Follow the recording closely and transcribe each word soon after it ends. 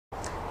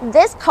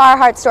This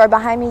Carhartt store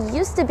behind me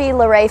used to be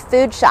Luray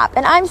Food Shop,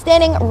 and I'm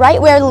standing right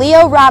where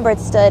Leo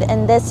Roberts stood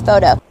in this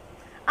photo.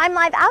 I'm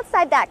live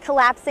outside that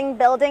collapsing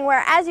building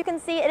where, as you can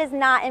see, it is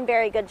not in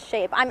very good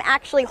shape. I'm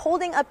actually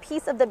holding a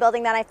piece of the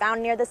building that I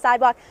found near the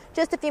sidewalk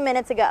just a few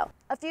minutes ago.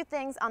 A few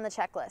things on the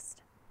checklist.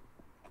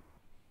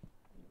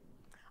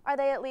 Are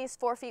they at least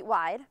 4 feet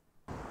wide?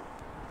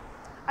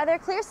 Are there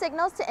clear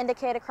signals to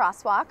indicate a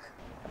crosswalk?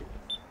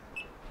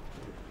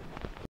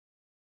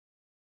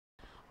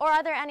 Or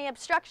are there any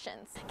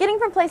obstructions? Getting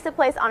from place to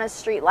place on a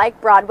street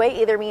like Broadway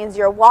either means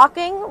you're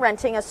walking,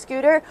 renting a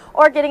scooter,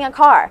 or getting a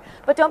car.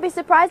 But don't be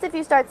surprised if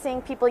you start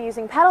seeing people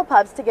using pedal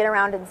pubs to get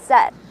around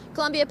instead.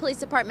 Columbia Police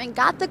Department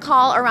got the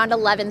call around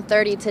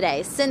 11:30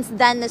 today. Since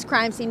then, this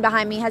crime scene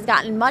behind me has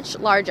gotten much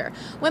larger.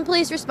 When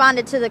police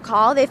responded to the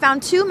call, they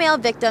found 2 male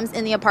victims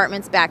in the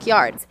apartment's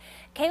backyard.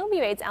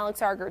 KOMU8's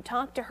Alex Arger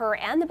talked to her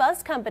and the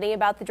bus company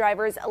about the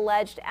driver's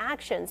alleged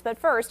actions. But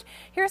first,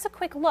 here's a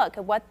quick look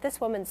at what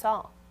this woman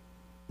saw.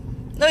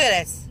 Look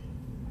at this.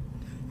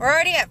 We're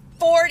already at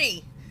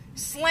 40,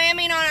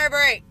 slamming on our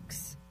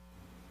brakes.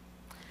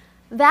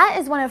 That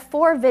is one of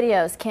 4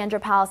 videos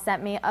Kendra Powell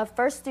sent me of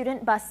First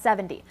Student Bus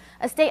 70.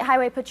 A state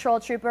highway patrol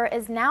trooper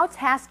is now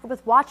tasked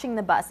with watching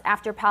the bus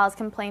after Powell's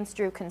complaints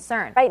drew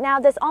concern. Right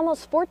now, this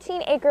almost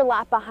 14-acre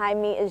lot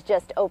behind me is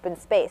just open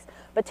space,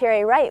 but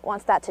Terry Wright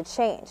wants that to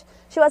change.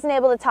 She wasn't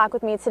able to talk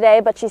with me today,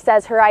 but she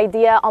says her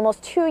idea,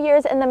 almost 2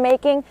 years in the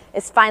making,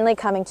 is finally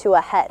coming to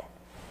a head.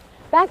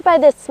 Back by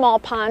this small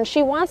pond,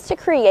 she wants to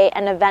create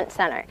an event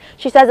center.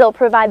 She says it will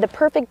provide the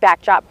perfect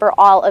backdrop for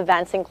all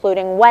events,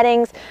 including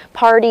weddings,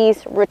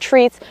 parties,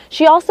 retreats.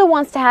 She also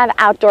wants to have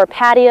outdoor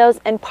patios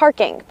and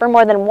parking for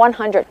more than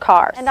 100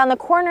 cars. And on the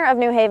corner of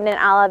New Haven and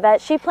Olivet,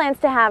 she plans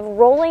to have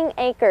rolling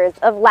acres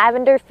of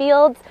lavender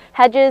fields,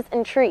 hedges,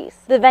 and trees.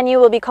 The venue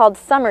will be called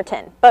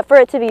Summerton, but for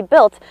it to be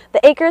built,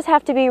 the acres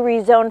have to be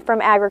rezoned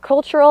from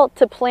agricultural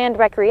to planned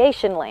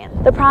recreation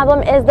land. The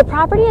problem is the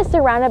property is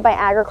surrounded by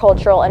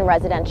agricultural and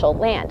residential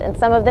land, and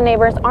some of the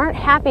neighbors aren't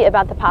happy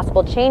about the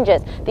possible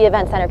changes the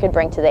event center could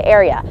bring to the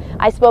area.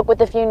 I spoke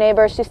with a few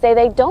neighbors who say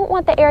they don't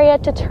want the area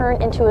to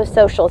turn into a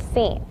social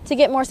scene. To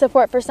get more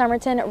support for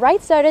Summerton,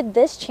 Wright started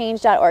this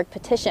Change.org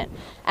petition.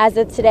 As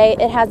of today,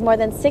 it has more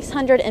than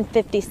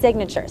 650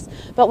 signatures.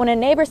 But when a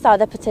neighbor saw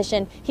the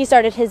petition, he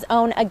started his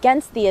own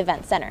against the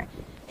event center.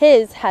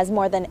 His has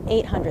more than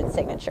 800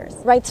 signatures.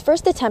 Wright's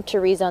first attempt to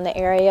rezone the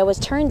area was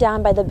turned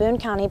down by the Boone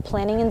County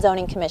Planning and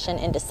Zoning Commission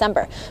in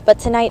December, but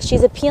tonight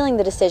she's appealing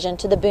the decision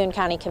to the Boone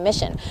County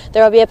Commission.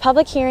 There will be a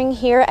public hearing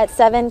here at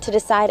 7 to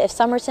decide if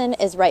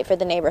Summerton is right for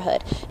the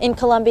neighborhood. In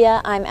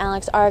Columbia, I'm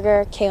Alex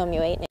Arger,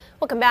 KOMU8.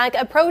 Welcome back.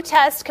 A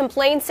protest,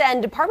 complaints,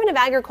 and Department of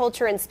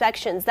Agriculture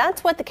inspections.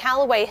 That's what the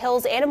Callaway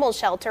Hills Animal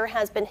Shelter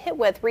has been hit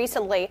with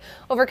recently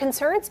over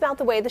concerns about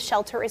the way the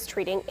shelter is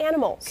treating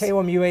animals.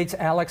 KOMU8's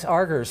Alex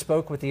Arger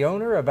spoke with the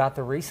owner about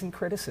the recent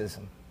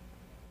criticism.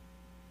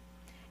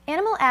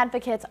 Animal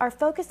advocates are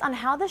focused on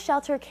how the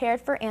shelter cared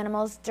for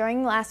animals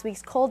during last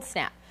week's cold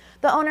snap.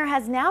 The owner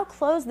has now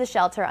closed the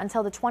shelter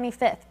until the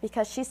 25th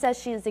because she says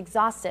she is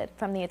exhausted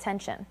from the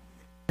attention.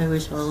 I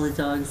wish all the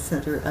dogs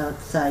that are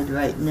outside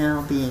right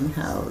now being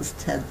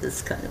housed had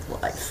this kind of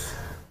life.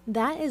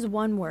 That is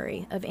one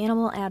worry of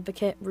animal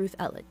advocate Ruth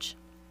Elledge.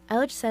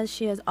 Elledge says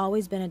she has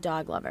always been a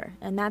dog lover,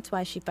 and that's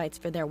why she fights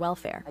for their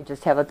welfare. I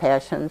just have a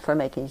passion for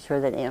making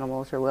sure that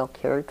animals are well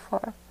cared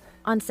for.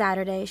 On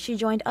Saturday, she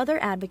joined other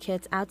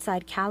advocates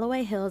outside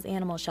Callaway Hills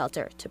Animal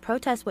Shelter to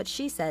protest what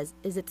she says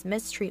is its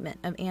mistreatment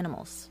of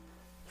animals.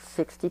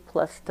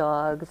 60-plus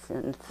dogs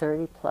and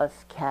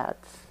 30-plus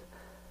cats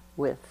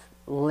with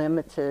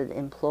limited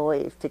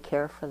employees to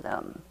care for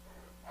them.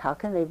 How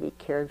can they be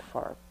cared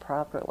for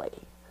properly?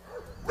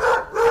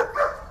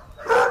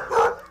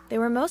 They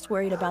were most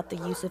worried about the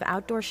use of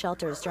outdoor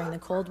shelters during the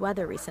cold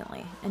weather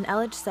recently, and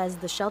Elledge says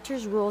the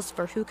shelter's rules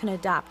for who can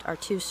adopt are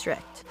too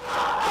strict.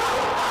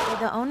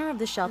 The owner of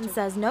the shelter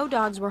says no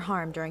dogs were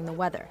harmed during the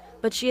weather,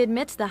 but she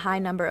admits the high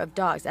number of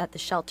dogs at the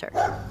shelter.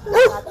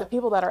 The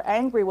people that are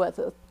angry with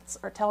us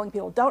are telling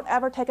people, don't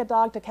ever take a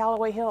dog to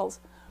Callaway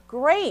Hills.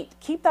 Great,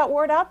 keep that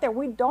word out there.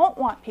 We don't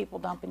want people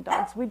dumping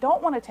dogs. We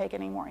don't want to take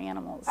any more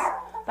animals.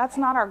 That's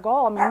not our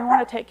goal. I mean, we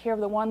want to take care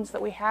of the ones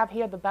that we have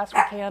here the best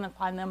we can and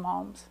find them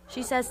homes.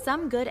 She says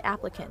some good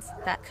applicants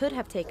that could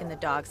have taken the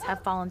dogs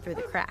have fallen through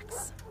the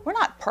cracks. We're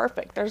not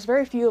perfect. There's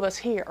very few of us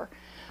here,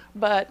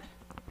 but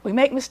we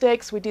make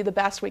mistakes, we do the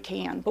best we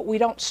can, but we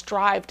don't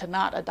strive to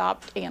not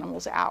adopt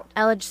animals out.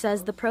 Elledge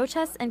says the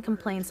protests and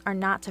complaints are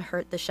not to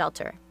hurt the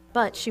shelter,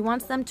 but she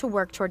wants them to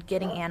work toward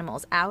getting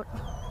animals out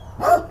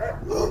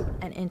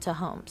and into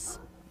homes.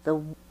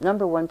 The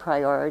number one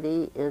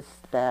priority is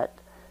that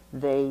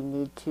they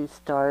need to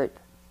start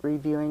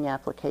reviewing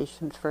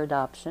applications for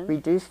adoption,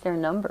 reduce their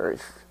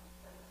numbers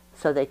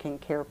so they can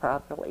care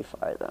properly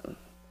for them.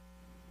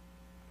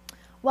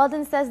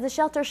 Weldon says the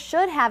shelter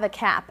should have a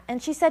cap,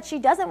 and she said she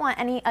doesn't want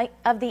any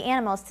of the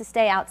animals to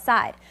stay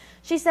outside.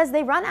 She says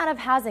they run out of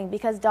housing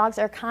because dogs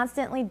are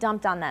constantly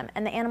dumped on them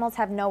and the animals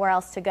have nowhere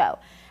else to go.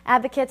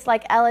 Advocates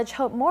like Elledge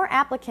hope more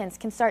applicants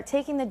can start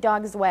taking the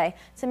dogs away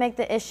to make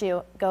the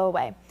issue go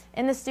away.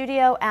 In the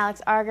studio,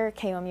 Alex Arger,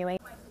 KOMU8.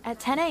 At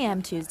 10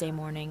 a.m. Tuesday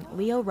morning,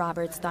 Leo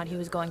Roberts thought he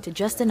was going to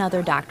just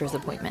another doctor's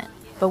appointment.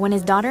 But when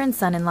his daughter and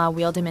son-in-law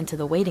wheeled him into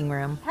the waiting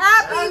room,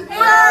 Happy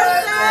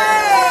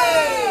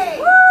birthday!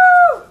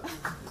 Woo!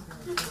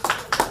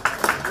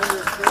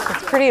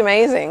 It's pretty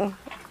amazing.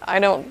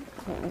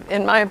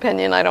 In my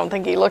opinion, I don't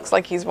think he looks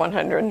like he's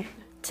 100.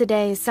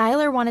 today,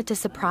 Seiler wanted to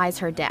surprise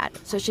her dad,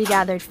 so she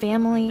gathered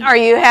family. Are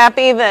you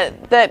happy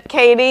that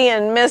Katie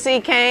and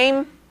Missy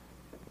came?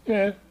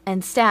 Yeah.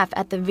 And staff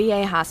at the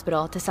VA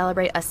hospital to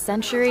celebrate a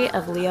century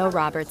of Leo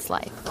Roberts'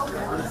 life.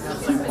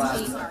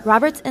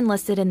 Roberts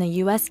enlisted in the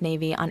U.S.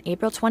 Navy on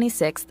April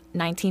 26,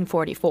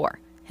 1944.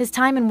 His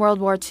time in World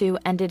War II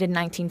ended in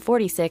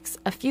 1946,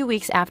 a few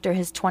weeks after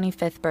his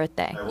 25th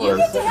birthday. You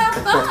get to have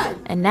fun.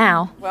 And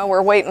now, Well,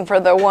 we're waiting for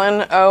the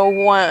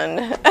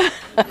 101.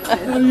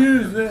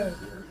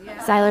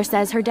 Seiler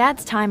says her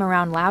dad's time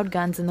around loud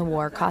guns in the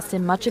war cost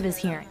him much of his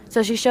hearing,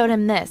 so she showed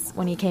him this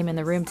when he came in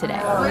the room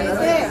today.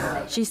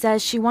 She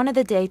says she wanted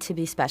the day to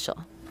be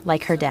special,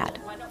 like her dad.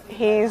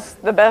 He's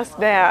the best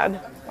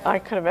dad I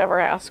could have ever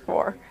asked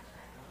for,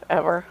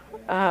 ever.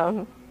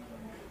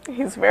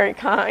 He's very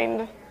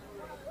kind.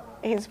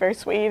 He's very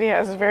sweet. He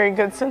has a very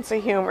good sense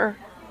of humor.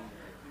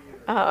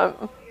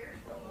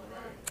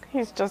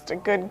 He's just a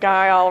good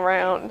guy all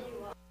around.